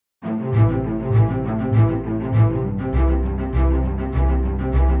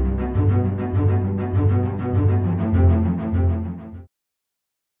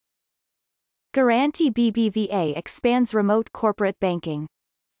Garanti BBVA expands remote corporate banking.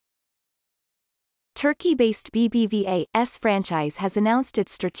 Turkey-based BBVA's franchise has announced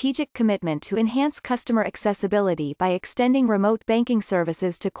its strategic commitment to enhance customer accessibility by extending remote banking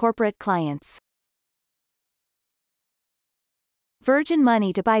services to corporate clients. Virgin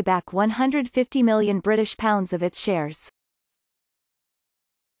Money to buy back £150 million of its shares.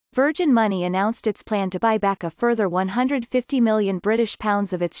 Virgin Money announced its plan to buy back a further £150 million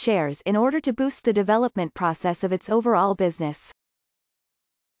of its shares in order to boost the development process of its overall business.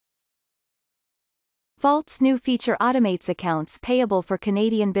 Vault's new feature automates accounts payable for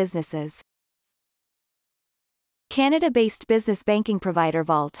Canadian businesses. Canada-based business banking provider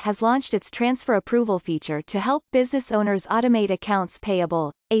Vault has launched its transfer approval feature to help business owners automate accounts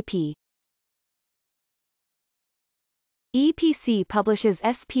payable, AP. EPC publishes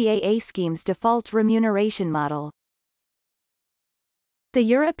SPAA scheme's default remuneration model. The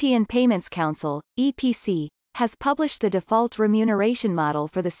European Payments Council, EPC, has published the default remuneration model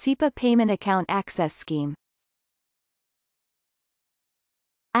for the SPAA Payment Account Access Scheme.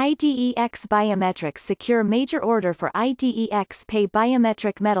 IDEX Biometrics secure major order for IDEX Pay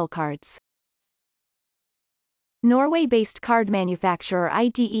biometric metal cards. Norway-based card manufacturer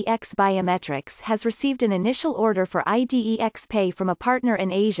IDEX Biometrics has received an initial order for IDEX Pay from a partner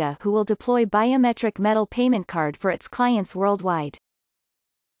in Asia who will deploy biometric metal payment card for its clients worldwide.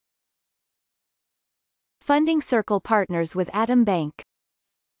 Funding Circle partners with Atom Bank.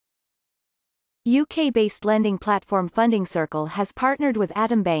 UK-based lending platform Funding Circle has partnered with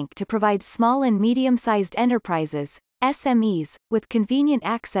Atom Bank to provide small and medium-sized enterprises, SMEs, with convenient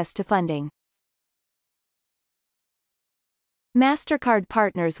access to funding. Mastercard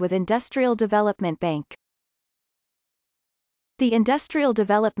partners with Industrial Development Bank. The Industrial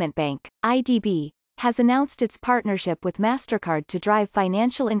Development Bank, IDB, has announced its partnership with Mastercard to drive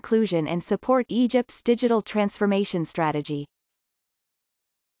financial inclusion and support Egypt's digital transformation strategy.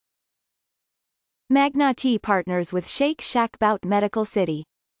 Magnati partners with Sheikh Shakhbout Medical City.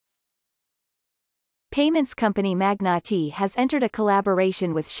 Payments company Magnati has entered a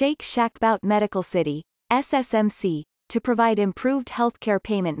collaboration with Sheikh Shakhbout Medical City, SSMC, to provide improved healthcare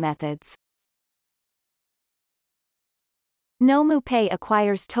payment methods. NomuPay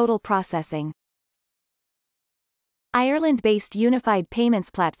acquires Total Processing. Ireland-based unified payments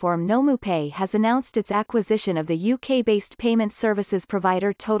platform NomuPay has announced its acquisition of the UK-based payment services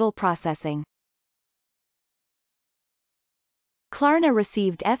provider Total Processing. Klarna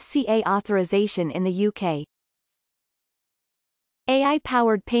received FCA authorization in the UK.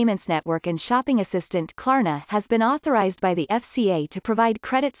 AI-powered payments network and shopping assistant Klarna has been authorized by the FCA to provide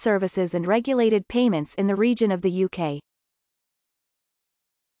credit services and regulated payments in the region of the UK.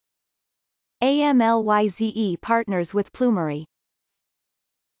 AMLYZE partners with Plumery.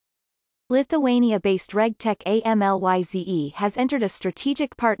 Lithuania-based RegTech AMLYZE has entered a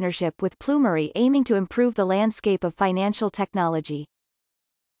strategic partnership with Plumery aiming to improve the landscape of financial technology.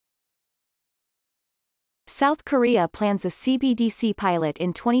 South Korea plans a CBDC pilot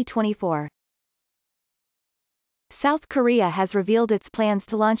in 2024. South Korea has revealed its plans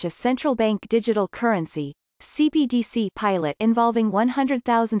to launch a central bank digital currency, CBDC pilot involving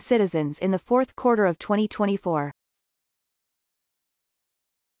 100,000 citizens in the fourth quarter of 2024.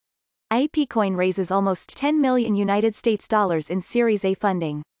 iPeakoin raises almost $10 million in Series A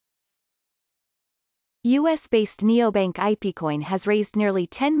funding. US-based neobank iPeakoin has raised nearly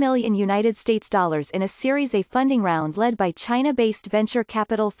 $10 million in a Series A funding round led by China-based venture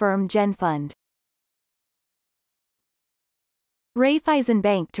capital firm Gen Fund. Raiffeisen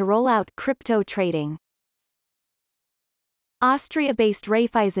Bank to roll out crypto trading. Austria-based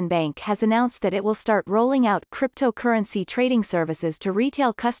Raiffeisen Bank has announced that it will start rolling out cryptocurrency trading services to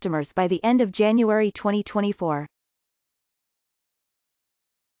retail customers by the end of January 2024.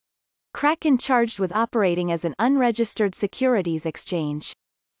 Kraken charged with operating as an unregistered securities exchange.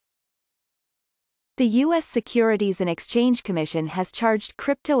 The U.S. Securities and Exchange Commission has charged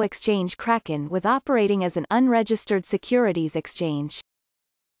crypto exchange Kraken with operating as an unregistered securities exchange.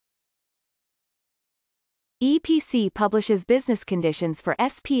 EPC publishes business conditions for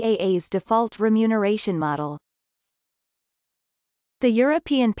SPAA's default remuneration model. The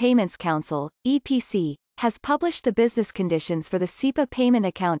European Payments Council, EPC, has published the business conditions for the SPAA Payment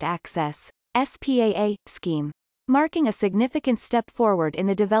Account Access, SPAA, scheme, marking a significant step forward in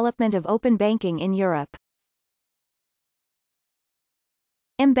the development of open banking in Europe.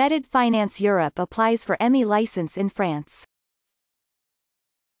 Embedded Finance Europe applies for EMI license in France.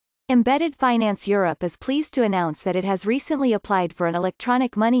 Embedded Finance Europe is pleased to announce that it has recently applied for an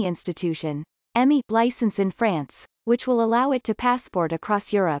electronic money institution, EMI, license in France, which will allow it to passport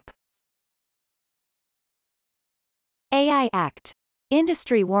across Europe. AI Act.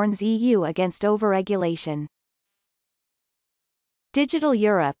 Industry warns EU against overregulation. Digital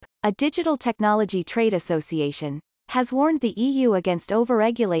Europe, a digital technology trade association, has warned the EU against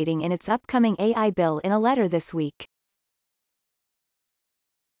overregulating in its upcoming AI bill in a letter this week.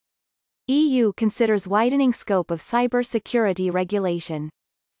 EU considers widening scope of cybersecurity regulation.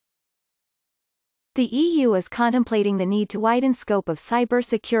 The EU is contemplating the need to widen scope of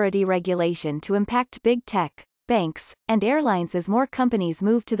cybersecurity regulation to impact big tech, banks, and airlines as more companies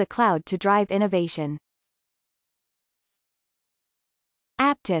move to the cloud to drive innovation.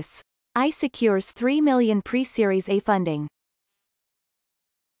 Aptus.AI secures $3 million pre-Series A funding.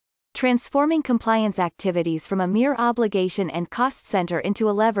 Transforming compliance activities from a mere obligation and cost center into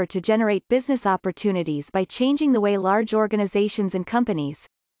a lever to generate business opportunities by changing the way large organizations and companies,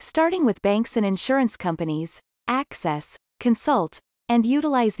 starting with banks and insurance companies, access, consult, and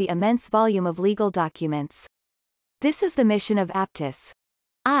utilize the immense volume of legal documents. This is the mission of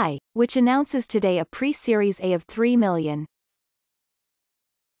Aptus.AI, which announces today a pre-Series A of $3 million.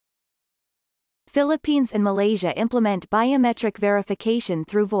 Philippines and Malaysia implement biometric verification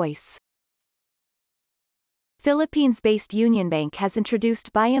through voice. Philippines-based Union Bank has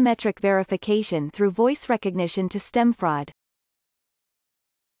introduced biometric verification through voice recognition to stem fraud.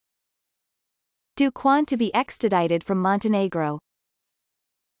 Kwan to be extradited from Montenegro.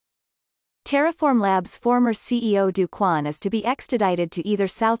 Terraform Labs' former CEO Kwan is to be extradited to either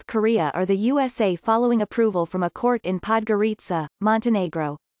South Korea or the USA following approval from a court in Podgorica,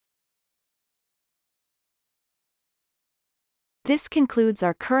 Montenegro. This concludes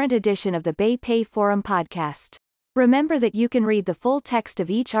our current edition of the BayPay Forum podcast. Remember that you can read the full text of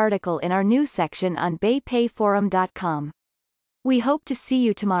each article in our news section on baypayforum.com. We hope to see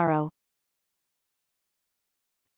you tomorrow.